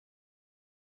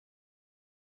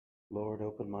Lord,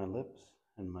 open my lips,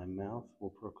 and my mouth will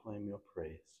proclaim your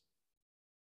praise.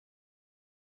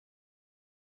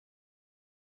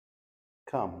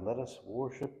 Come, let us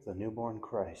worship the newborn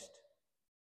Christ,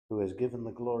 who has given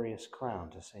the glorious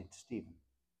crown to Saint Stephen.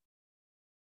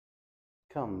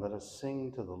 Come, let us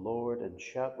sing to the Lord and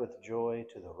shout with joy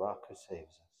to the rock who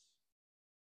saves us.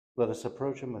 Let us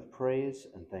approach him with praise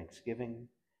and thanksgiving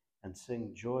and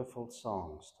sing joyful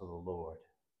songs to the Lord.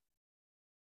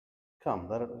 Come,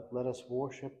 let us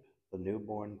worship the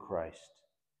newborn Christ,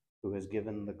 who has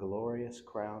given the glorious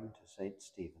crown to Saint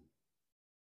Stephen.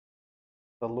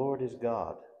 The Lord is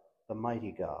God, the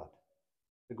mighty God,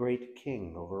 the great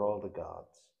King over all the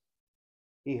gods.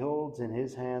 He holds in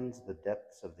his hands the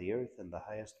depths of the earth and the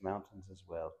highest mountains as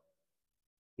well.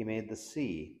 He made the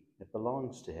sea, it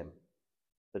belongs to him,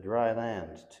 the dry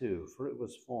land too, for it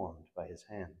was formed by his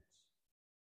hands.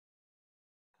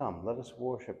 Come, let us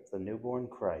worship the newborn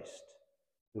Christ,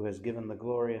 who has given the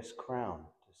glorious crown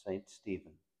to Saint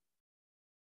Stephen.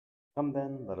 Come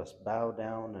then, let us bow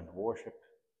down and worship,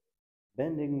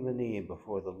 bending the knee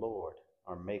before the Lord,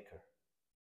 our Maker.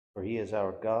 For he is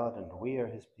our God, and we are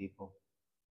his people,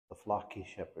 the flock he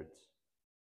shepherds.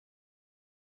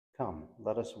 Come,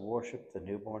 let us worship the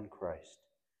newborn Christ,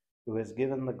 who has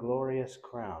given the glorious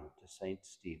crown to Saint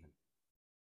Stephen.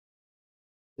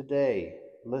 Today,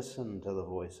 listen to the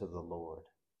voice of the Lord.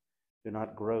 Do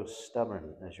not grow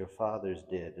stubborn as your fathers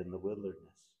did in the wilderness,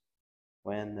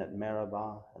 when at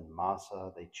Meribah and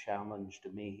Massah they challenged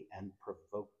me and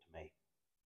provoked me,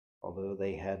 although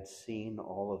they had seen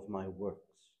all of my works.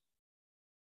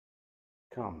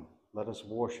 Come, let us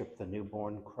worship the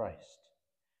newborn Christ,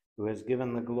 who has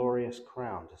given the glorious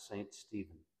crown to Saint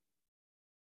Stephen.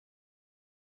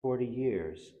 40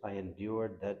 years I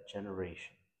endured that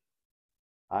generation.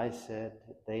 I said,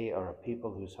 they are a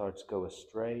people whose hearts go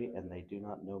astray, and they do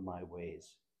not know my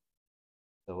ways.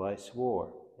 So I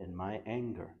swore in my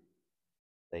anger,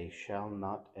 they shall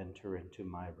not enter into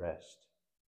my rest.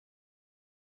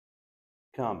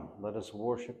 Come, let us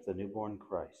worship the newborn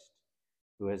Christ,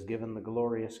 who has given the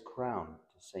glorious crown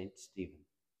to Saint Stephen.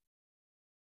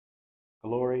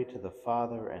 Glory to the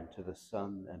Father, and to the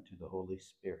Son, and to the Holy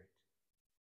Spirit,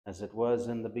 as it was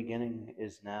in the beginning,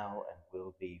 is now, and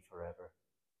will be forever.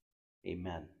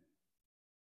 Amen.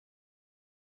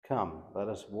 Come, let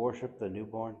us worship the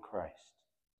newborn Christ,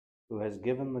 who has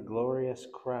given the glorious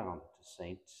crown to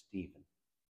Saint Stephen.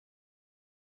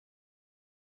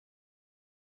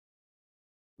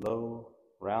 Lo,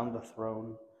 round the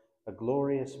throne, a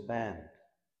glorious band,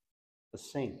 the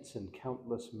saints in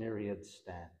countless myriads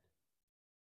stand,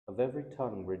 of every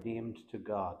tongue redeemed to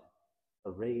God,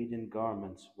 arrayed in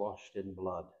garments washed in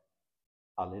blood.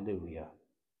 Alleluia.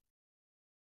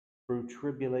 Through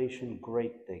tribulation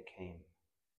great they came.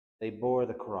 They bore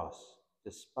the cross,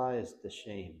 despised the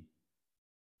shame.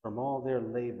 From all their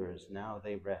labors now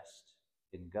they rest,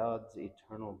 in God's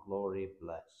eternal glory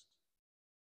blessed.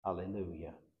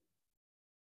 Alleluia.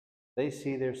 They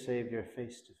see their Savior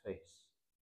face to face,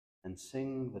 and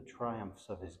sing the triumphs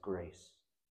of his grace.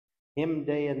 Him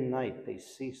day and night they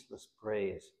ceaseless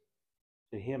praise,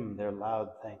 to him their loud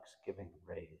thanksgiving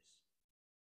raise.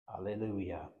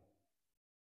 Alleluia.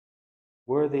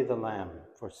 Worthy the Lamb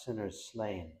for sinners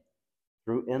slain,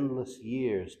 through endless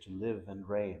years to live and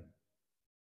reign.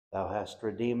 Thou hast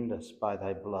redeemed us by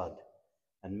thy blood,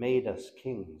 and made us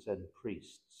kings and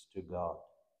priests to God.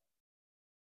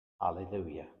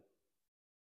 Alleluia.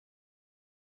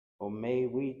 O may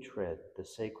we tread the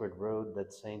sacred road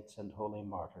that saints and holy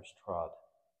martyrs trod,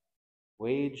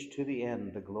 wage to the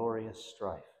end the glorious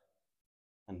strife,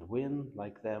 and win,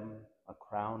 like them, a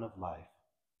crown of life.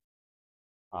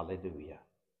 Alleluia.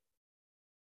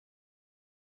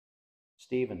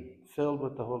 Stephen, filled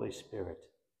with the Holy Spirit,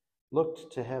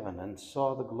 looked to heaven and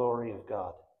saw the glory of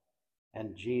God,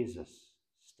 and Jesus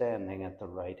standing at the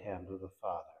right hand of the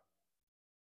Father.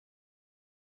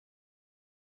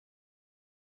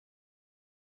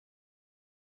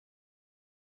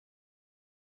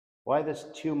 Why this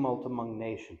tumult among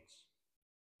nations,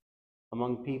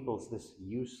 among peoples this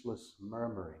useless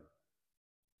murmuring?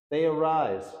 They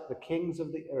arise, the kings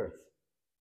of the earth,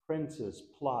 princes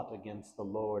plot against the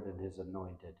Lord and his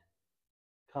anointed.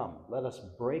 Come, let us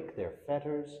break their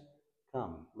fetters.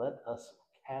 Come, let us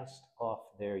cast off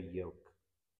their yoke.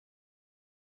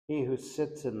 He who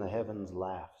sits in the heavens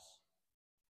laughs.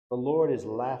 The Lord is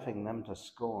laughing them to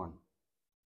scorn.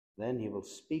 Then he will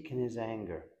speak in his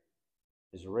anger.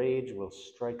 His rage will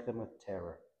strike them with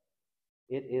terror.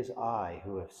 It is I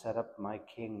who have set up my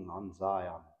king on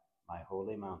Zion, my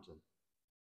holy mountain.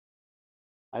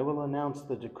 I will announce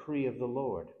the decree of the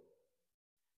Lord.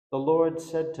 The Lord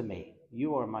said to me,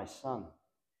 you are my son.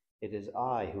 It is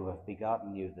I who have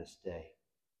begotten you this day.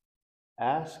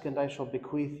 Ask, and I shall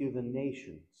bequeath you the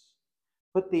nations.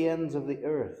 Put the ends of the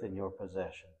earth in your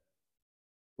possession.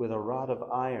 With a rod of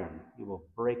iron you will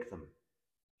break them,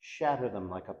 shatter them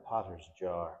like a potter's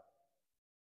jar.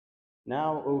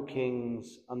 Now, O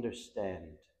kings,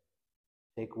 understand.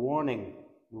 Take warning,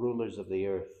 rulers of the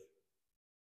earth.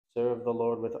 Serve the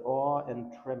Lord with awe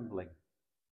and trembling.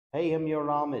 Pay him your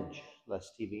homage,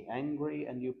 lest he be angry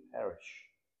and you perish.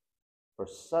 For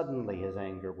suddenly his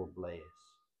anger will blaze.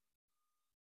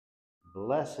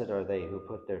 Blessed are they who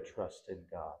put their trust in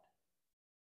God.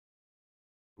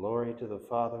 Glory to the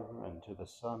Father, and to the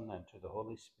Son, and to the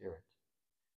Holy Spirit,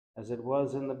 as it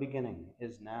was in the beginning,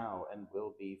 is now, and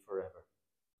will be forever.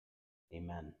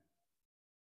 Amen.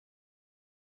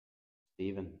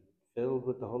 Stephen, filled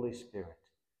with the Holy Spirit,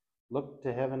 looked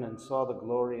to heaven and saw the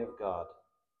glory of God,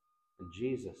 and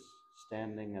Jesus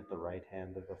standing at the right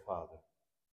hand of the Father.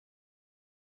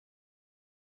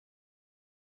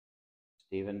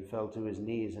 Stephen fell to his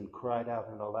knees and cried out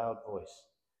in a loud voice,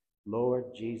 Lord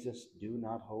Jesus, do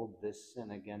not hold this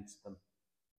sin against them.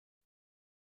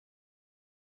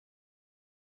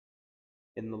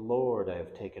 In the Lord I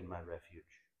have taken my refuge.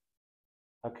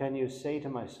 How can you say to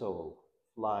my soul,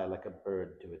 fly like a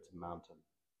bird to its mountain?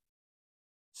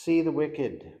 See the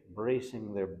wicked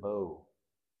bracing their bow.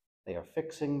 They are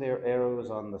fixing their arrows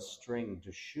on the string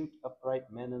to shoot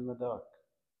upright men in the dark.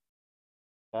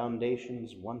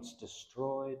 Foundations once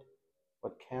destroyed,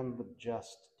 what can the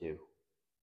just do?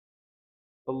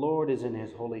 The Lord is in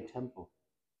his holy temple.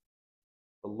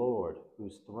 The Lord,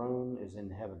 whose throne is in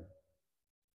heaven.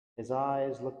 His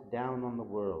eyes look down on the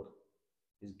world.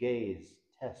 His gaze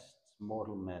tests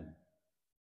mortal men.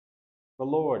 The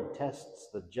Lord tests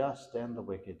the just and the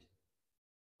wicked.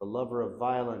 The lover of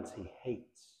violence he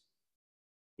hates.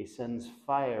 He sends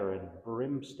fire and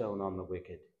brimstone on the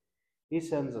wicked. He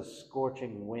sends a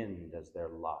scorching wind as their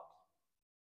lot.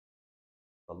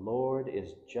 The Lord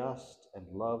is just and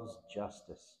loves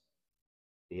justice.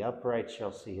 The upright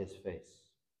shall see his face.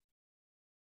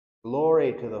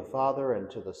 Glory to the Father,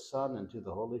 and to the Son, and to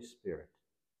the Holy Spirit,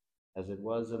 as it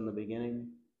was in the beginning,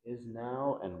 is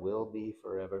now, and will be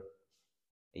forever.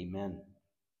 Amen.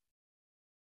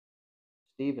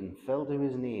 Stephen fell to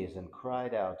his knees and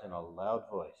cried out in a loud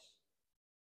voice,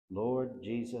 Lord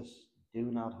Jesus, do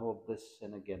not hold this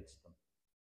sin against them.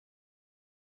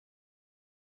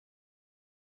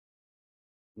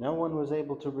 No one was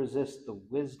able to resist the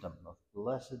wisdom of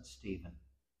blessed Stephen,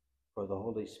 for the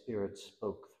Holy Spirit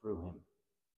spoke through him.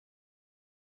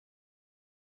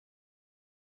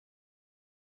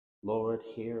 Lord,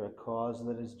 hear a cause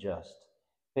that is just.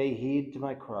 Pay heed to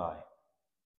my cry.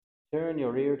 Turn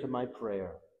your ear to my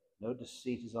prayer. No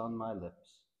deceit is on my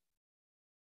lips.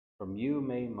 From you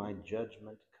may my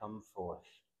judgment come forth.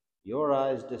 Your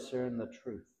eyes discern the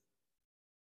truth.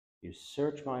 You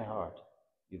search my heart.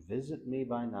 You visit me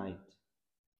by night.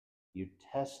 You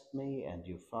test me, and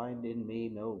you find in me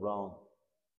no wrong.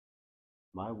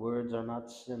 My words are not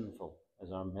sinful,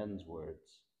 as are men's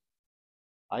words.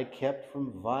 I kept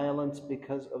from violence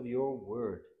because of your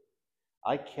word.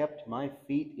 I kept my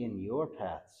feet in your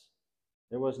paths.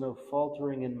 There was no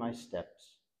faltering in my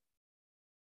steps.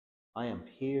 I am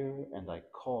here, and I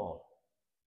call.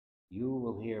 You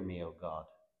will hear me, O God.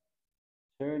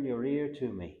 Turn your ear to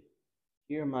me.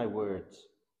 Hear my words.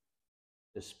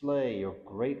 Display your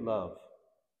great love,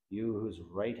 you whose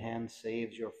right hand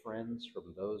saves your friends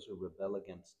from those who rebel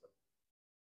against them.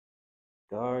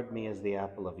 Guard me as the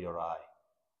apple of your eye.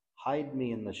 Hide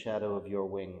me in the shadow of your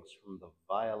wings from the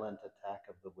violent attack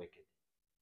of the wicked.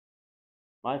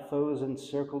 My foes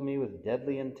encircle me with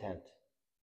deadly intent.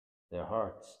 Their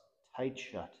hearts tight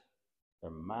shut.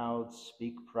 Their mouths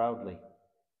speak proudly.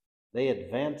 They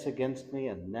advance against me,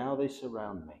 and now they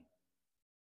surround me.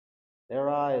 Their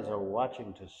eyes are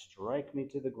watching to strike me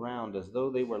to the ground, as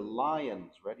though they were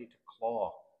lions ready to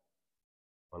claw,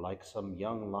 or like some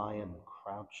young lion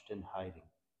crouched in hiding.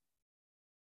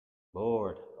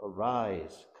 Lord,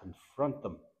 arise, confront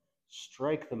them,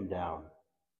 strike them down.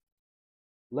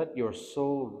 Let your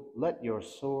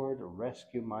sword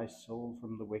rescue my soul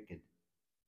from the wicked.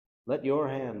 Let your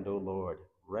hand, O Lord,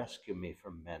 rescue me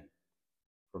from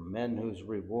men whose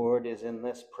reward is in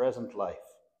this present life.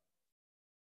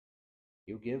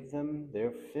 You give them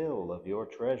their fill of your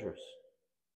treasures.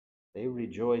 They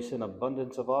rejoice in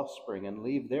abundance of offspring and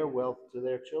leave their wealth to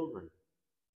their children.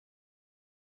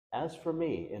 As for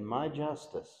me, in my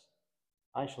justice,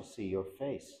 I shall see your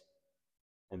face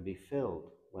and be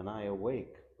filled when I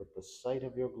awake with the sight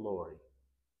of your glory.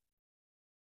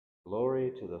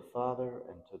 Glory to the Father,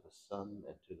 and to the Son,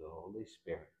 and to the Holy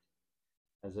Spirit,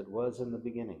 as it was in the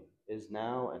beginning, is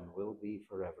now, and will be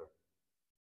forever.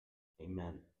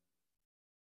 Amen.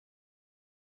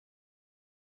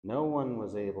 No one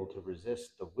was able to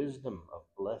resist the wisdom of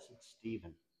blessed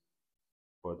Stephen,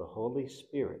 for the Holy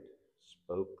Spirit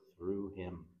spoke through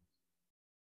him.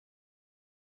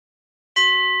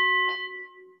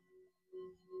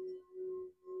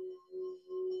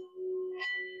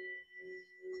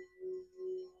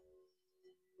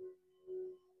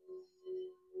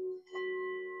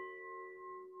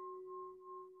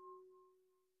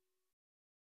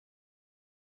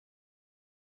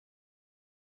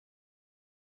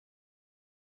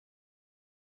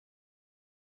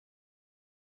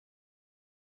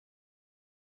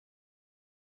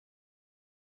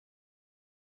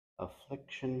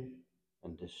 Affliction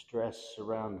and distress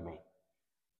surround me,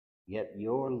 yet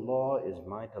your law is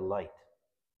my delight.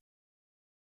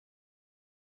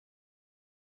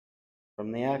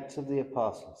 From the Acts of the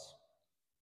Apostles.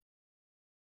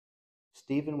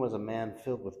 Stephen was a man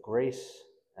filled with grace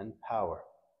and power,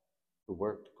 who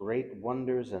worked great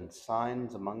wonders and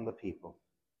signs among the people.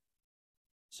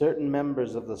 Certain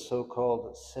members of the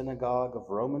so-called synagogue of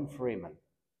Roman freemen,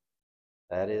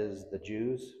 that is, the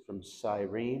Jews from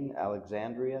Cyrene,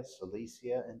 Alexandria,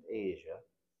 Cilicia, and Asia,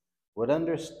 would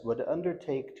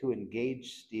undertake to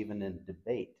engage Stephen in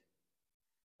debate,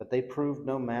 but they proved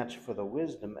no match for the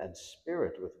wisdom and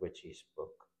spirit with which he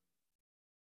spoke.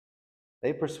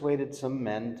 They persuaded some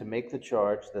men to make the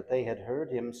charge that they had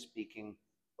heard him speaking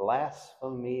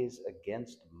blasphemies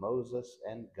against Moses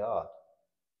and God.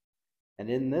 And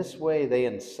in this way they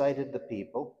incited the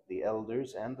people, the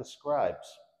elders, and the scribes.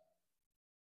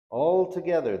 All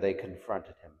together they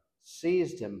confronted him,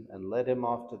 seized him, and led him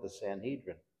off to the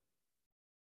Sanhedrin.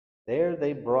 There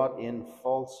they brought in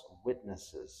false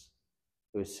witnesses,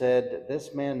 who said,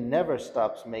 "This man never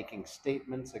stops making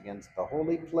statements against the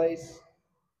holy place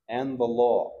and the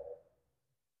law.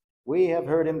 We have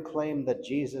heard him claim that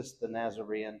Jesus the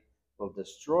Nazarene will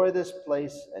destroy this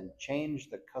place and change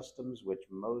the customs which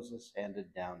Moses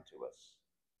handed down to us."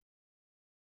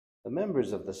 The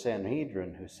members of the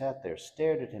Sanhedrin who sat there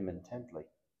stared at him intently.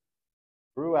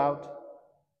 Throughout,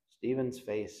 Stephen's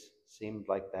face seemed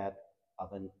like that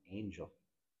of an angel.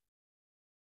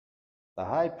 The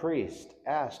high priest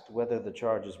asked whether the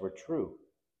charges were true.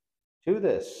 To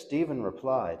this, Stephen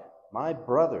replied, "My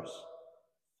brothers,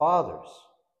 fathers,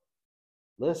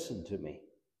 listen to me.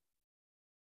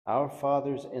 Our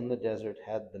fathers in the desert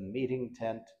had the meeting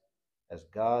tent as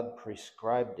God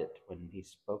prescribed it when he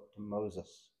spoke to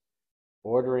Moses,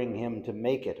 ordering him to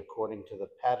make it according to the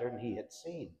pattern he had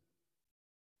seen.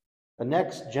 The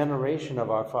next generation of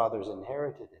our fathers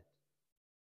inherited it.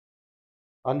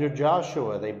 Under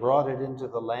Joshua, they brought it into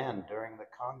the land during the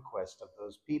conquest of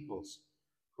those peoples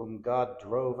whom God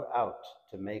drove out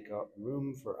to make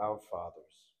room for our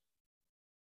fathers.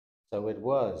 So it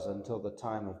was until the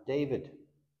time of David,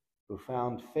 who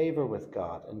found favor with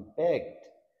God and begged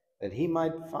that he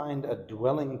might find a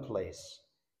dwelling place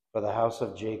for the house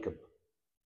of Jacob.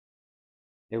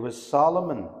 It was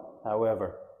Solomon,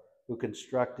 however, who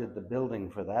constructed the building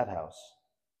for that house.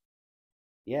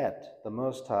 Yet the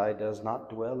Most High does not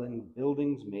dwell in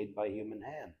buildings made by human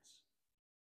hands.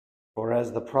 For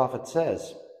as the prophet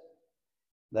says,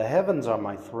 "The heavens are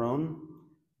my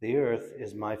throne, the earth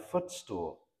is my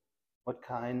footstool. What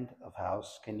kind of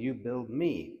house can you build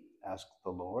me?" asked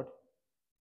the Lord.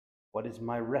 "What is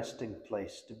my resting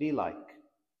place to be like?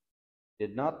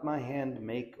 Did not my hand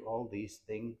make all these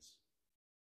things?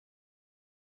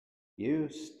 You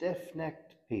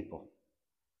stiff-necked people,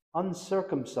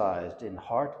 uncircumcised in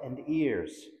heart and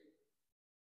ears.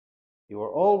 You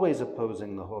are always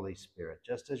opposing the Holy Spirit,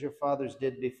 just as your fathers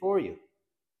did before you.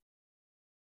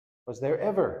 Was there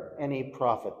ever any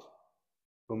prophet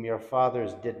whom your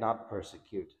fathers did not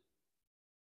persecute?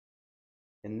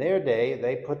 In their day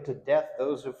they put to death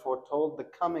those who foretold the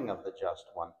coming of the Just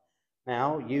One.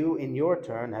 Now you, in your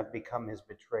turn, have become his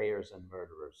betrayers and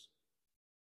murderers.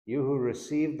 You who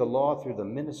received the law through the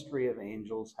ministry of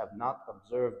angels have not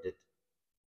observed it."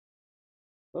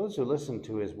 Those who listened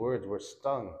to his words were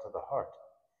stung to the heart.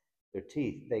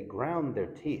 They ground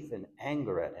their teeth in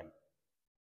anger at him.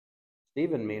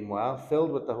 Stephen, meanwhile,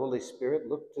 filled with the Holy Spirit,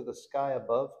 looked to the sky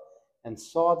above and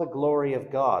saw the glory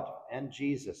of God and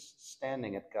Jesus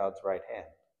standing at God's right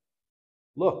hand.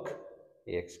 "Look,"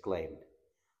 he exclaimed,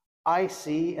 "I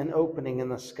see an opening in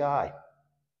the sky,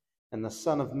 and the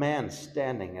Son of Man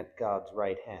standing at God's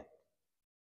right hand."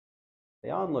 The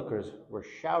onlookers were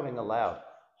shouting aloud,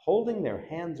 holding their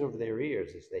hands over their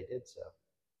ears as they did so.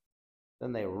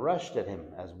 Then they rushed at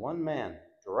him as one man,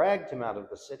 dragged him out of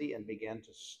the city, and began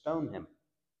to stone him.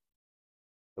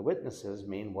 The witnesses,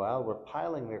 meanwhile, were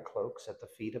piling their cloaks at the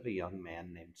feet of a young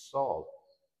man named Saul.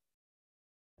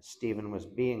 As Stephen was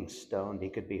being stoned, he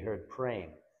could be heard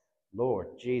praying,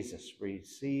 "Lord Jesus,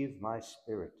 receive my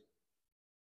spirit."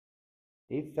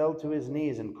 He fell to his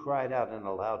knees and cried out in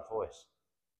a loud voice,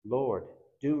 "Lord,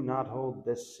 do not hold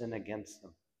this sin against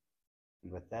them."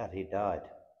 And with that he died.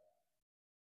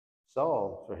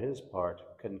 Saul, for his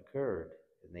part, concurred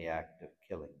in the act of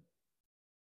killing.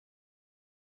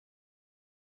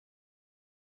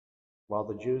 While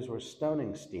the Jews were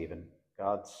stoning Stephen,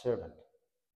 God's servant,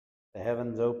 the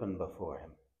heavens opened before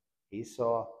him. He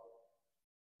saw,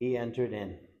 he entered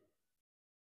in.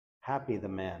 Happy the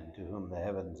man to whom the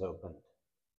heavens opened.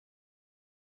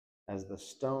 As the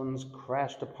stones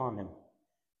crashed upon him,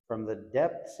 from the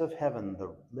depths of heaven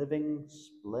the living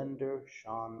splendor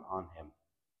shone on him.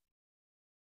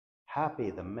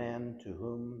 Happy the man to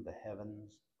whom the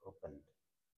heavens opened.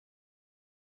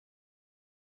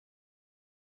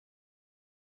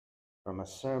 From a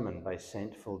sermon by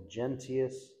Saint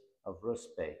Fulgentius of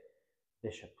Ruspe,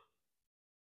 Bishop.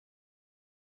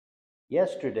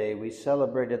 Yesterday we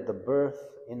celebrated the birth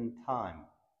in time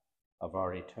of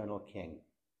our eternal King.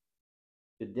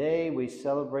 Today we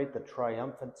celebrate the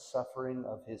triumphant suffering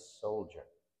of his soldier.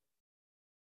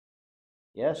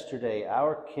 Yesterday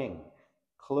our King,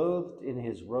 clothed in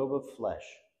his robe of flesh,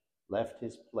 left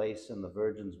his place in the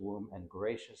Virgin's womb and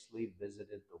graciously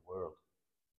visited the world.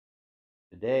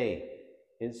 Today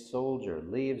his soldier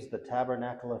leaves the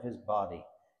tabernacle of his body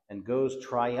and goes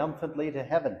triumphantly to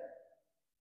heaven.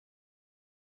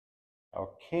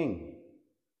 Our King,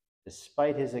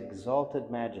 despite his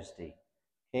exalted majesty,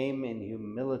 came in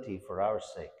humility for our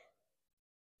sake,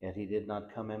 yet he did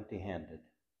not come empty-handed.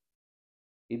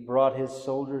 He brought his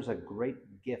soldiers a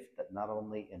great gift that not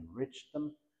only enriched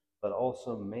them, but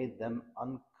also made them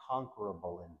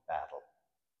unconquerable in battle.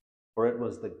 For it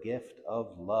was the gift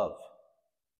of love,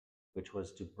 which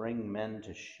was to bring men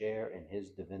to share in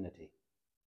his divinity.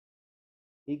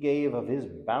 He gave of his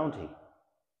bounty,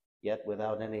 yet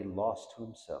without any loss to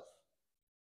himself.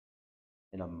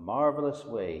 In a marvelous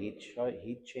way,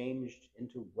 he changed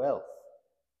into wealth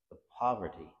the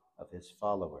poverty of his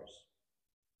followers,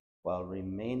 while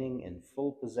remaining in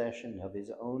full possession of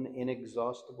his own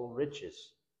inexhaustible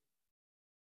riches.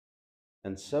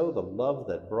 And so the love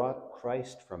that brought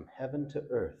Christ from heaven to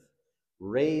earth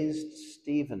raised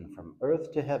Stephen from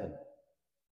earth to heaven.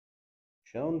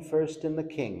 Shone first in the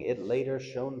King, it later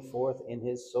shone forth in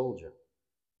his soldier.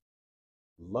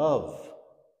 Love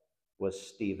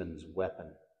was Stephen's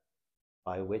weapon,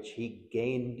 by which he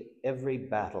gained every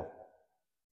battle,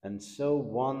 and so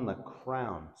won the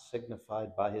crown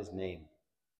signified by his name.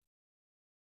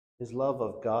 His love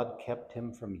of God kept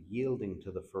him from yielding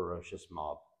to the ferocious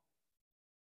mob.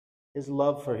 His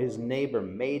love for his neighbor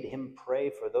made him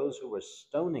pray for those who were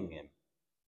stoning him.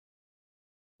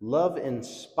 Love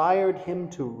inspired him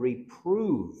to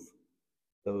reprove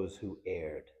those who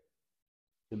erred,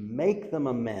 to make them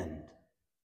amend.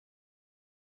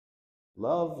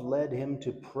 Love led him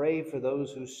to pray for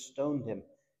those who stoned him,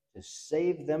 to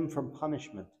save them from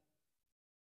punishment.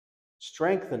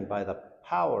 Strengthened by the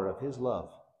power of his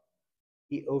love,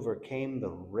 he overcame the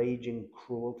raging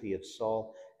cruelty of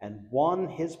Saul and won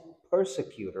his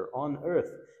persecutor on earth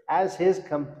as his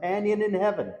companion in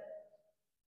heaven.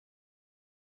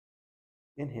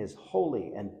 In his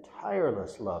holy and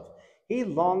tireless love, he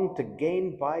longed to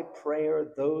gain by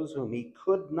prayer those whom he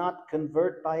could not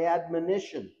convert by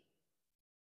admonition.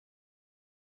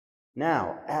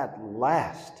 Now, at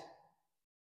last,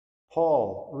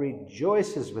 Paul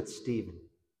rejoices with Stephen.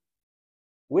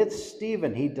 With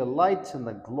Stephen, he delights in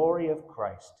the glory of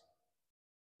Christ.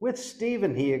 With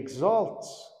Stephen, he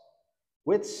exalts.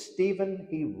 With Stephen,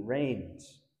 he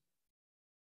reigns.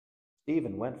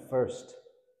 Stephen went first,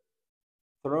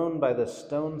 slain by the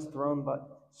stones thrown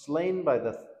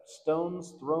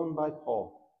by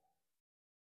Paul.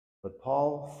 But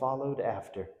Paul followed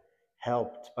after,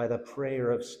 helped by the prayer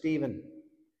of Stephen.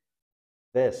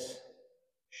 This,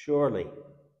 surely,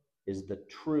 is the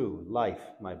true life,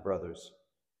 my brothers.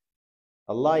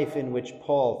 A life in which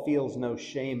Paul feels no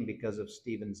shame because of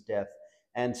Stephen's death,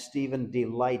 and Stephen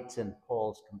delights in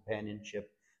Paul's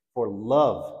companionship, for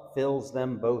love fills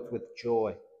them both with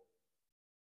joy.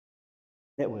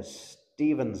 It was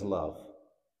Stephen's love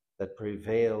that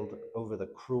prevailed over the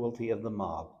cruelty of the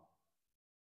mob,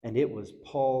 and it was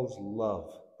Paul's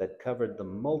love that covered the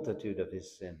multitude of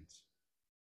his sins.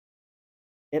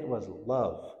 It was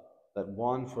love that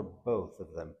won for both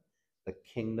of them the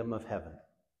kingdom of heaven.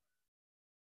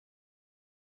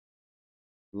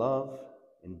 Love,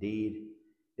 indeed,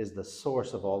 is the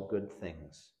source of all good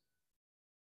things.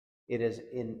 It is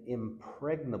an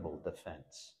impregnable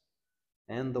defense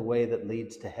and the way that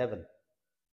leads to heaven.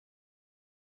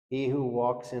 He who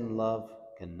walks in love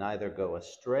can neither go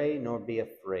astray nor be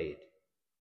afraid.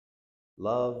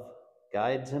 Love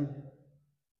guides him,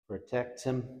 protects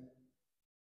him,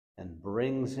 and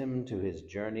brings him to his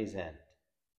journey's end.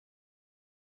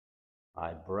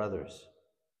 My brothers,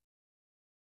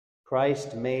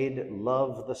 Christ made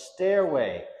love the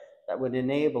stairway that would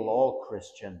enable all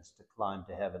Christians to climb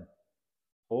to heaven.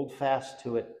 Hold fast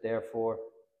to it, therefore,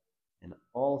 in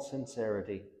all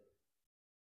sincerity.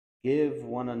 Give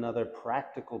one another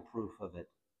practical proof of it,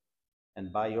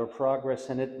 and by your progress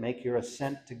in it, make your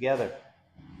ascent together.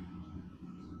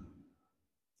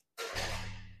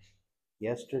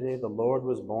 Yesterday, the Lord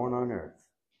was born on earth,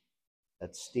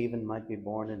 that Stephen might be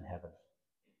born in heaven.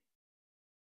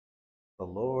 The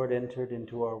Lord entered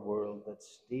into our world, that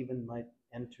Stephen might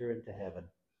enter into heaven.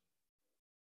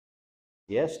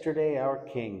 Yesterday, our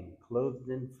King, clothed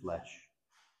in flesh,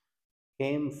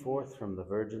 came forth from the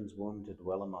Virgin's womb to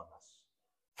dwell among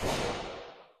us.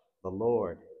 The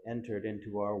Lord entered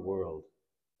into our world,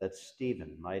 that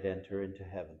Stephen might enter into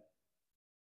heaven.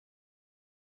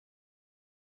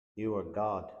 You are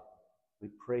God, we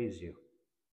praise you.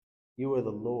 You are the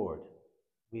Lord,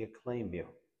 we acclaim you.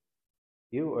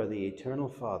 You are the eternal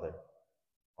Father,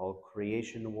 all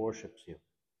creation worships you.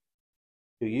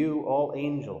 To you all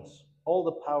angels, all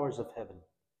the powers of heaven,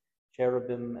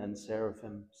 cherubim and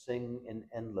seraphim sing in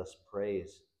endless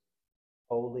praise.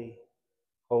 Holy,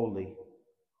 holy,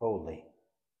 holy,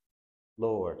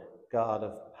 Lord, God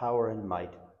of power and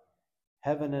might,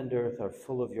 heaven and earth are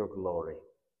full of your glory.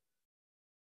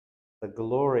 The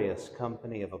glorious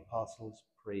company of apostles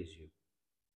praise you.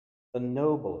 The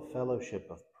noble fellowship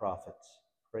of prophets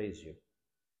praise you.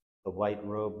 The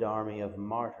white-robed army of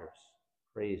martyrs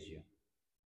praise you.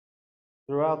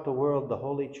 Throughout the world, the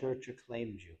Holy Church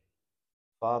acclaims you,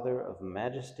 Father of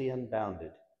majesty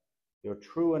unbounded, your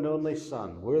true and only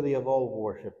Son, worthy of all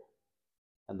worship,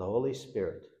 and the Holy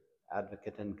Spirit,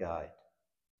 advocate and guide.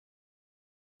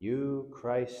 You,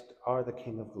 Christ, are the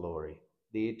King of glory,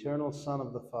 the eternal Son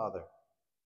of the Father.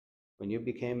 When you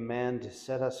became man to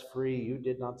set us free, you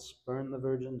did not spurn the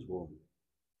Virgin's womb.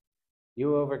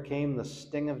 You overcame the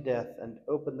sting of death and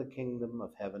opened the kingdom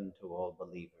of heaven to all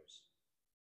believers.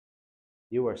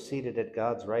 You are seated at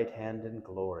God's right hand in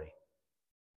glory.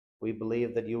 We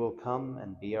believe that you will come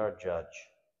and be our judge.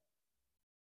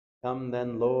 Come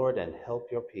then, Lord, and help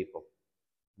your people,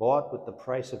 bought with the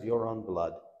price of your own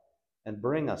blood, and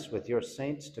bring us with your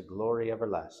saints to glory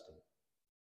everlasting.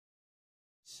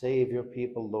 Save your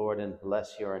people, Lord, and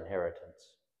bless your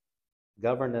inheritance.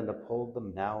 Govern and uphold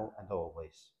them now and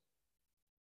always.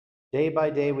 Day by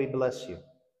day we bless you.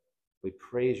 We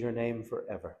praise your name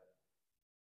forever.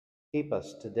 Keep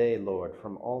us today, Lord,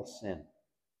 from all sin.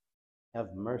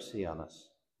 Have mercy on us.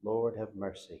 Lord, have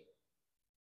mercy.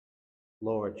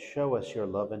 Lord, show us your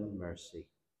love and mercy,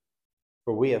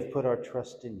 for we have put our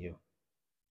trust in you.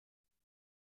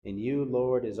 In you,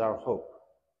 Lord, is our hope,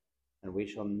 and we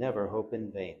shall never hope in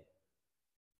vain.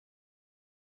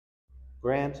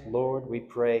 Grant, Lord, we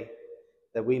pray,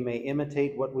 that we may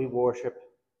imitate what we worship,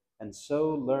 and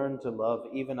so learn to love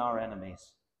even our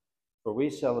enemies. For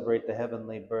we celebrate the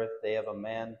heavenly birthday of a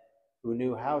man who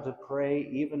knew how to pray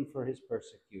even for his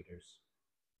persecutors.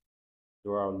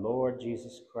 Through our Lord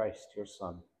Jesus Christ, your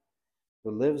Son,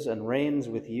 who lives and reigns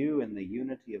with you in the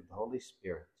unity of the Holy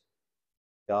Spirit,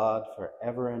 God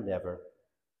forever and ever.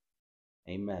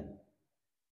 Amen.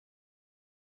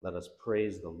 Let us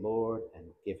praise the Lord and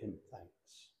give him thanks.